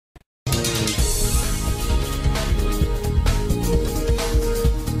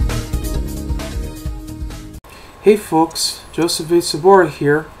Hey folks, Joseph A. Sobora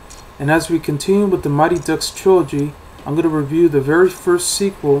here, and as we continue with the Mighty Ducks trilogy, I'm going to review the very first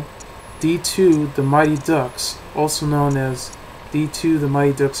sequel, D2 The Mighty Ducks, also known as D2 The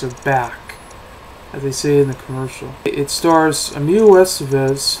Mighty Ducks Are Back, as they say in the commercial. It stars Emilio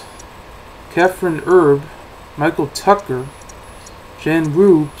Estevez, Kathryn Erbe, Michael Tucker, Jan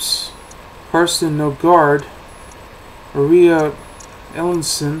Rubes, Carsten Norgaard, Maria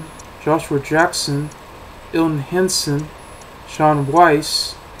Ellingsen, Joshua Jackson, Elden Henson, Shaun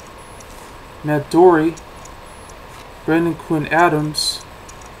Weiss, Matt Doherty, Brendan Quinn Adams,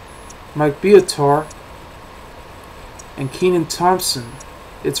 Mike Vitar, and Kenan Thompson.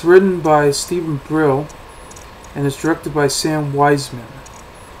 It's written by Stephen Brill and is directed by Sam Weissman.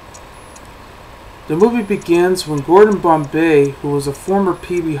 The movie begins when Gordon Bombay, who was a former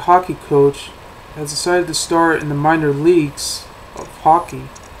Pee-wee hockey coach, has decided to start in the minor leagues of hockey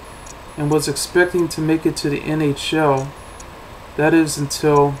and was expecting to make it to the NHL. That is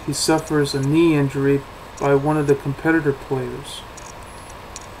until he suffers a knee injury by one of the competitor players.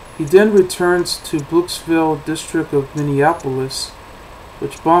 He then returns to Brooksville district of Minneapolis,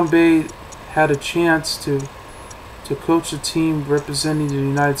 which Bombay had a chance to coach a team representing the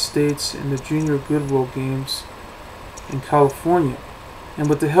United States in the Junior Goodwill Games in California. And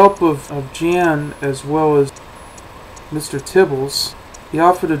with the help of Jan as well as Mr. Tibbles, he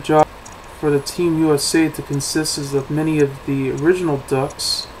offered a job for the Team USA to consist of many of the original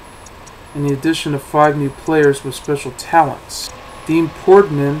Ducks, and the addition of 5 new players with special talents. Dean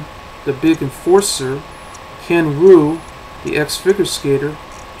Portman, the big enforcer, Ken Rue, the ex-figure skater,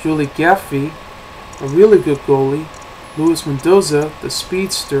 Julie Gaffey, a really good goalie, Luis Mendoza, the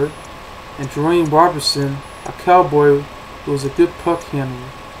speedster, and Dwayne Robertson, a cowboy who was a good puck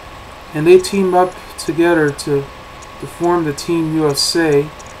handler. And they team up together to form the Team USA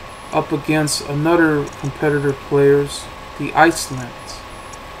up against another competitor players, the Icelands,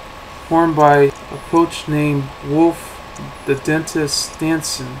 formed by a coach named Wolf the Dentist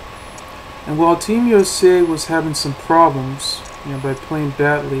Stanson. And while Team USA was having some problems, by playing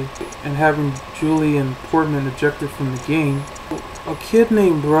badly and having Julie and Portman ejected from the game, a kid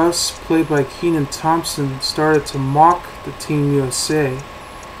named Russ, played by Kenan Thompson, started to mock the Team USA.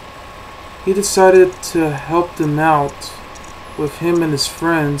 He decided to help them out with him and his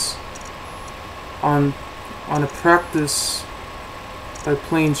friends on a practice by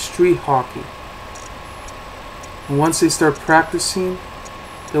playing street hockey. And once they start practicing,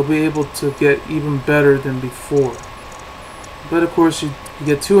 they'll be able to get even better than before. But of course, you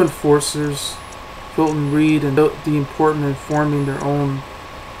get 2 enforcers, Fulton Reed and Dean Portman, forming their own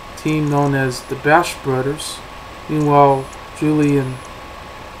team known as the Bash Brothers. Meanwhile, Julie and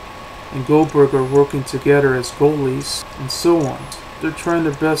Goldberg are working together as goalies, and so on. They're trying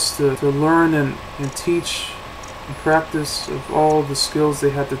their best to learn and teach and practice of all the skills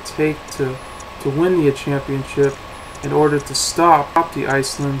they had to take to win the championship in order to stop the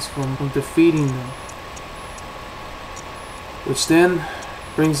Icelands from defeating them. Which then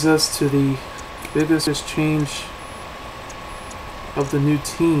brings us to the biggest change of the new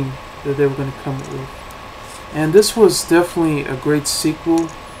team that they were going to come up with. And this was definitely a great sequel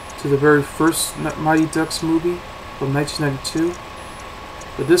to the very first Mighty Ducks movie from 1992.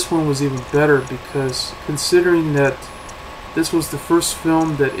 But this one was even better because, considering that this was the first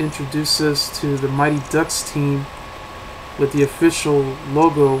film that introduced us to the Mighty Ducks team with the official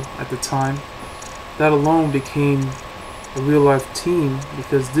logo at the time, that alone became a real-life team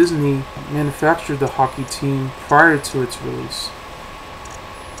because Disney manufactured the hockey team prior to its release.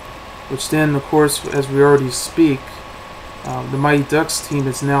 Which then, of course, as we already speak, the Mighty Ducks team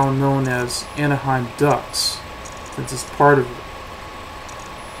is now known as Anaheim Ducks, since it's part of it.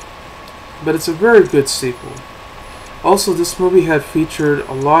 But it's a very good sequel. Also, this movie had featured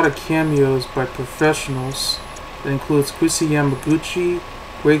a lot of cameos by professionals. That includes Chrissy Yamaguchi,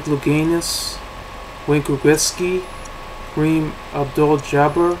 Greg Louganis, Wayne Gretzky, Kareem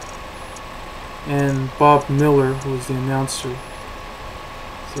Abdul-Jabbar, and Bob Miller, who was the announcer.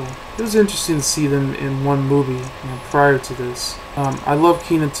 So it was interesting to see them in one movie prior to this. I love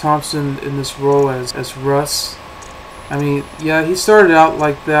Kenan Thompson in this role as Russ. I mean, yeah, he started out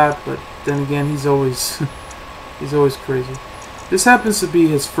like that, but then again, he's always crazy. This happens to be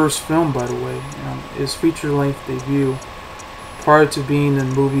his first film, by the way, his feature-length debut, prior to being in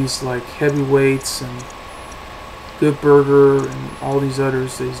movies like Heavyweights and Good Burger and all these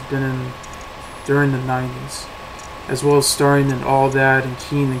others that he's been in during the 90s, as well as starring in All That and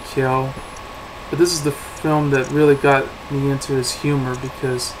Kenan and Kel. But this is the film that really got me into his humor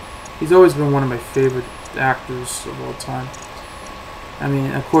because he's always been one of my favorite actors of all time. I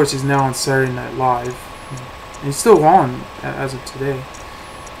mean, of course, he's now on Saturday Night Live. And he's still on as of today.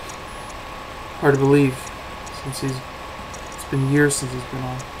 Hard to believe, since it's been years since he's been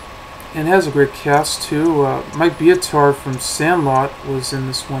on. And it has a great cast too. Mike Vitar from Sandlot was in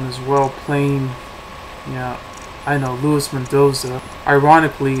this one as well, playing, yeah, I know, Luis Mendoza.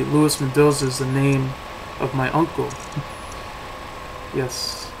 Ironically, Luis Mendoza is the name of my uncle.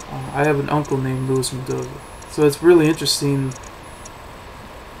 Yes, I have an uncle named Luis Mendoza. So it's really interesting,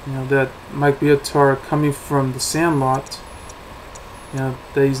 you know, that Mike Vitar, coming from the Sandlot, you know,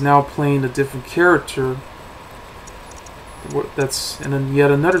 that he's now playing a different character that's in yet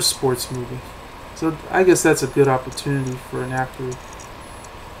another sports movie. So I guess that's a good opportunity for an actor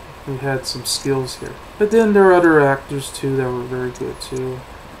who had some skills here. But then there are other actors too that were very good too.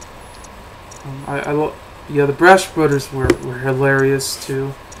 Yeah, the Brash Brothers were hilarious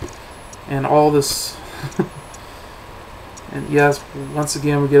too, and all this. And yes, once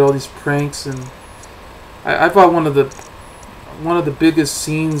again we get all these pranks, and I thought one of the biggest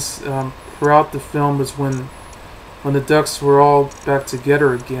scenes throughout the film was when the Ducks were all back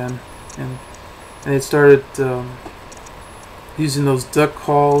together again, and they started using those duck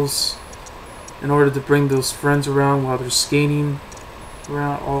calls in order to bring those friends around while they're skating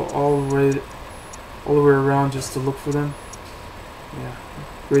around all the way around just to look for them. Yeah,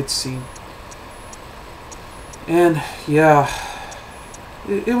 great scene. And yeah,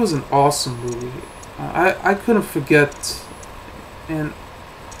 it was an awesome movie. I couldn't forget, and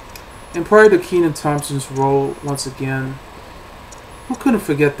prior to Kenan Thompson's role once again, who couldn't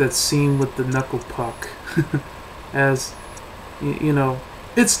forget that scene with the knuckle puck? As you know,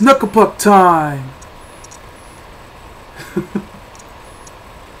 it's knuckle puck time.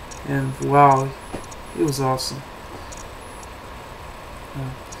 And wow, it was awesome.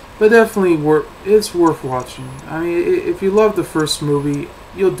 But definitely it's worth watching. I mean, if you love the first movie,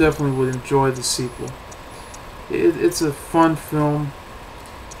 you'll definitely would enjoy the sequel. It's a fun film.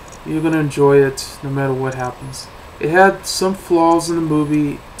 You're going to enjoy it no matter what happens. It had some flaws in the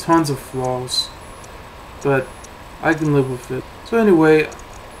movie, tons of flaws, but I can live with it. So anyway,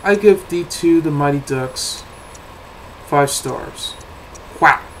 I give D2 The Mighty Ducks 5 stars.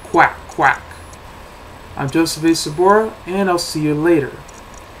 Quack, quack, quack. I'm Joseph A. Sobora, and I'll see you later.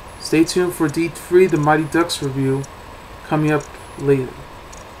 Stay tuned for D3 The Mighty Ducks review coming up later.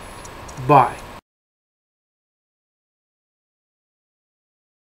 Bye.